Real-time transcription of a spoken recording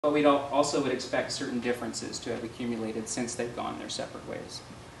But we also would expect certain differences to have accumulated since they've gone their separate ways.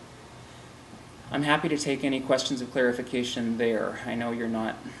 I'm happy to take any questions of clarification there. I know you're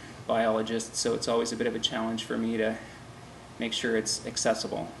not biologists, so it's always a bit of a challenge for me to make sure it's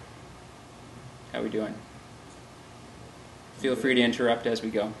accessible. How are we doing? Feel free to interrupt as we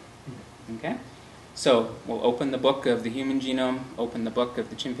go. Okay? So we'll open the book of the human genome, open the book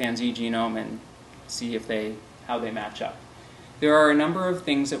of the chimpanzee genome, and see if how they match up. There are a number of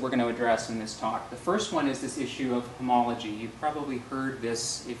things that we're going to address in this talk. The first one is this issue of homology. You've probably heard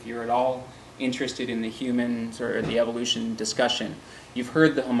this if you're at all interested in the humans or the evolution discussion. You've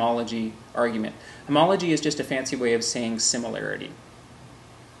heard the homology argument. Homology is just a fancy way of saying similarity.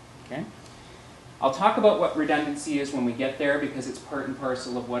 Okay? I'll talk about what redundancy is when we get there because it's part and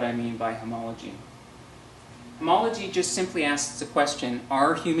parcel of what I mean by homology. Homology just simply asks the question,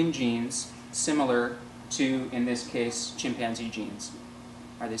 are human genes similar to, in this case, chimpanzee genes?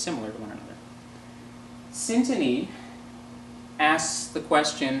 Are they similar to one another? Synteny asks the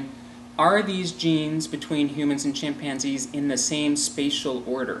question, are these genes between humans and chimpanzees in the same spatial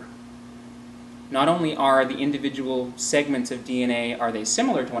order? Not only are the individual segments of DNA, are they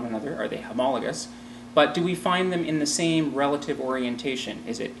similar to one another, are they homologous, but do we find them in the same relative orientation?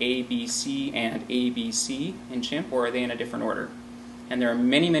 Is it A, B, C, and A, B, C in chimp, or are they in a different order? And there are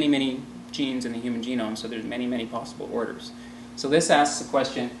many, many, many genes in the human genome, so there's many, many possible orders. So this asks the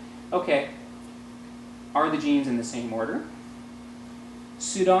question, okay, are the genes in the same order?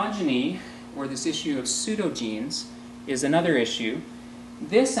 Pseudogeny, or this issue of pseudogenes, is another issue.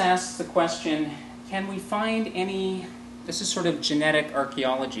 This asks the question, can we find any, this is sort of genetic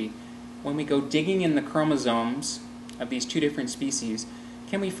archaeology, when we go digging in the chromosomes of these two different species,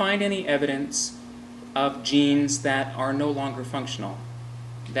 can we find any evidence of genes that are no longer functional,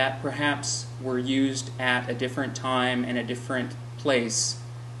 that perhaps were used at a different time and a different place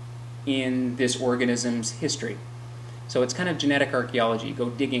in this organism's history? So it's kind of genetic archaeology. Go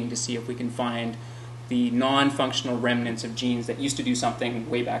digging to see if we can find the non-functional remnants of genes that used to do something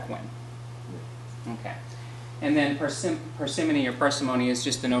way back when. Okay. And then parsimony or parsimony is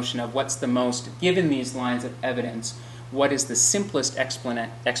just the notion of what's the most, given these lines of evidence, what is the simplest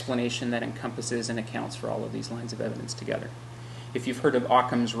explanation that encompasses and accounts for all of these lines of evidence together. If you've heard of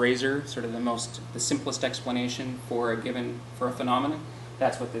Occam's razor, sort of the simplest explanation for a phenomenon,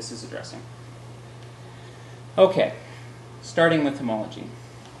 that's what this is addressing. Okay, starting with homology.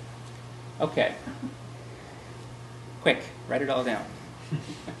 Okay, quick, write it all down.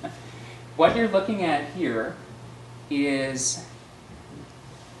 What you're looking at here is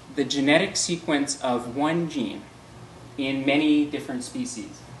the genetic sequence of one gene in many different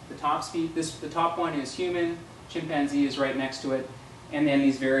species. The top one is human, chimpanzee is right next to it, and then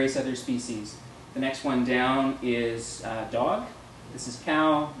these various other species. The next one down is dog, this is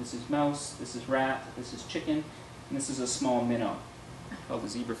cow, this is mouse, this is rat, this is chicken, and this is a small minnow called the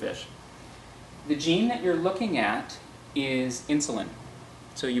zebrafish. The gene that you're looking at is insulin.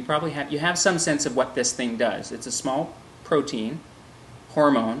 So you probably have some sense of what this thing does. It's a small protein,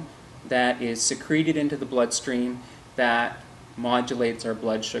 hormone, that is secreted into the bloodstream that modulates our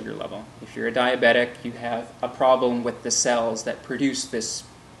blood sugar level. If you're a diabetic, you have a problem with the cells that produce this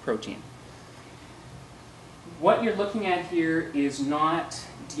protein. What you're looking at here is not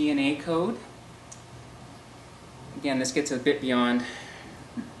DNA code. Again, this gets a bit beyond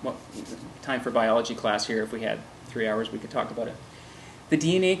time for biology class here. If we had 3 hours, we could talk about it. The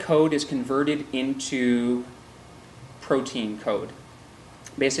DNA code is converted into protein code.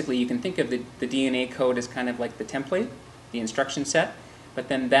 Basically, you can think of the DNA code as kind of like the template, the instruction set, but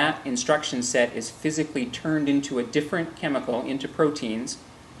then that instruction set is physically turned into a different chemical, into proteins,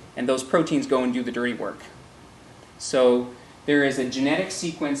 and those proteins go and do the dirty work. So there is a genetic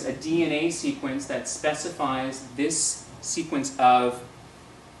sequence, a DNA sequence that specifies this sequence of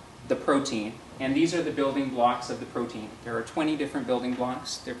the protein, and these are the building blocks of the protein. There are 20 different building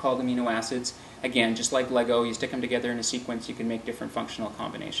blocks. They're called amino acids. Again, just like Lego, you stick them together in a sequence, you can make different functional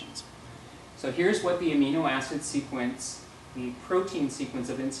combinations. So here's what the amino acid sequence, the protein sequence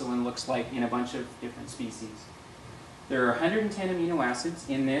of insulin looks like in a bunch of different species. There are 110 amino acids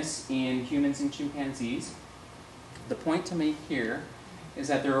in this in humans and chimpanzees. The point to make here is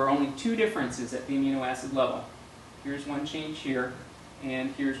that there are only two differences at the amino acid level. Here's one change here,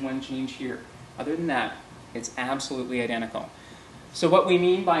 and here's one change here. Other than that, it's absolutely identical. So what we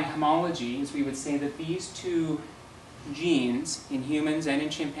mean by homology is we would say that these two genes in humans and in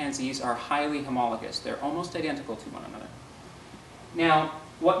chimpanzees are highly homologous. They're almost identical to one another. Now,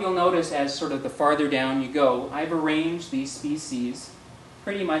 what you'll notice as sort of the farther down you go, I've arranged these species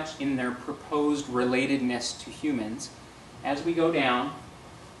pretty much in their proposed relatedness to humans. As we go down,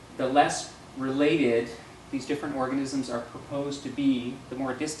 the less related these different organisms are proposed to be, the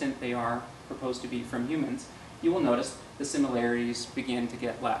more distant they are proposed to be from humans, you will notice the similarities begin to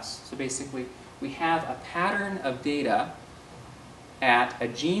get less. So basically, we have a pattern of data at a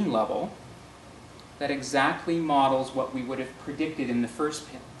gene level that exactly models what we would have predicted in the first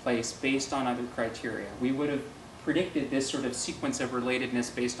place based on other criteria. We would have predicted this sort of sequence of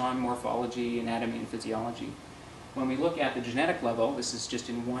relatedness based on morphology, anatomy, and physiology. When we look at the genetic level, this is just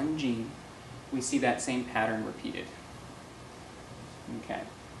in one gene, we see that same pattern repeated. Okay.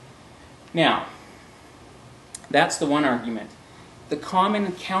 Now, that's the one argument. The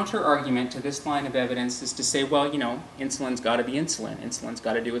common counter-argument to this line of evidence is to say, well, you know, insulin's got to be insulin. Insulin's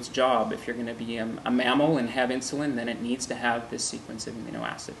got to do its job. If you're going to be a mammal and have insulin, then it needs to have this sequence of amino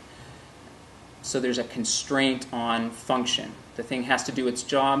acid. So there's a constraint on function. The thing has to do its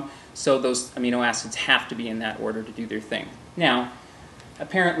job, so those amino acids have to be in that order to do their thing. Now,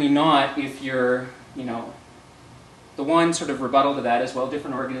 apparently not if you're, you know, the one sort of rebuttal to that is, well,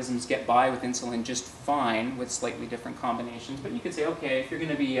 different organisms get by with insulin just fine with slightly different combinations. But you could say, okay, if you're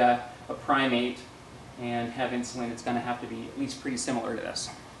going to be a primate and have insulin, it's going to have to be at least pretty similar to this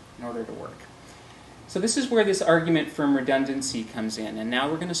in order to work. So this is where this argument from redundancy comes in. And now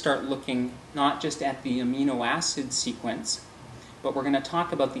we're going to start looking not just at the amino acid sequence, but we're going to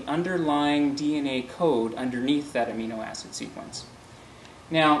talk about the underlying DNA code underneath that amino acid sequence.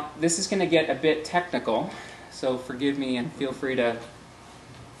 Now, this is going to get a bit technical, so forgive me and feel free to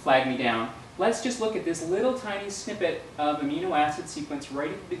flag me down. Let's just look at this little tiny snippet of amino acid sequence right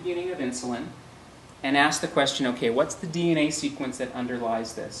at the beginning of insulin and ask the question, okay, what's the DNA sequence that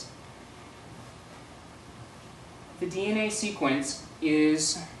underlies this? The DNA sequence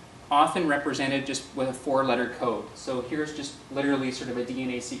is often represented just with a 4-letter code. So here's just literally sort of a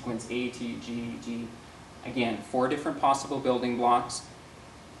DNA sequence, A, T, G, G. Again, 4 different possible building blocks,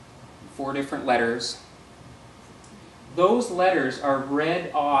 4 different letters. Those letters are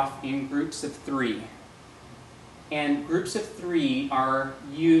read off in groups of 3. And groups of 3 are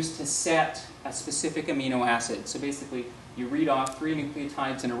used to set a specific amino acid. So basically, you read off 3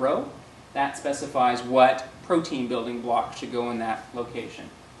 nucleotides in a row. That specifies what protein building block should go in that location.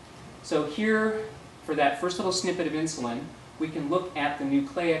 So here, for that first little snippet of insulin, we can look at the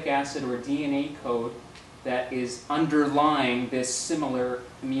nucleic acid or DNA code that is underlying this similar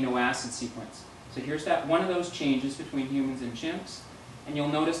amino acid sequence. So here's that one of those changes between humans and chimps, and you'll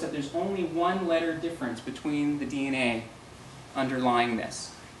notice that there's only 1 letter difference between the DNA underlying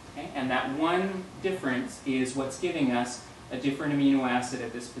this. Okay? And that one difference is what's giving us a different amino acid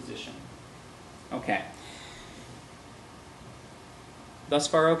at this position. Okay. Thus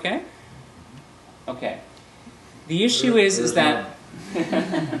far okay? Okay. The issue is that...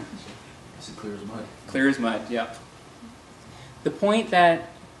 It's clear as mud. Clear as mud, yeah. The point that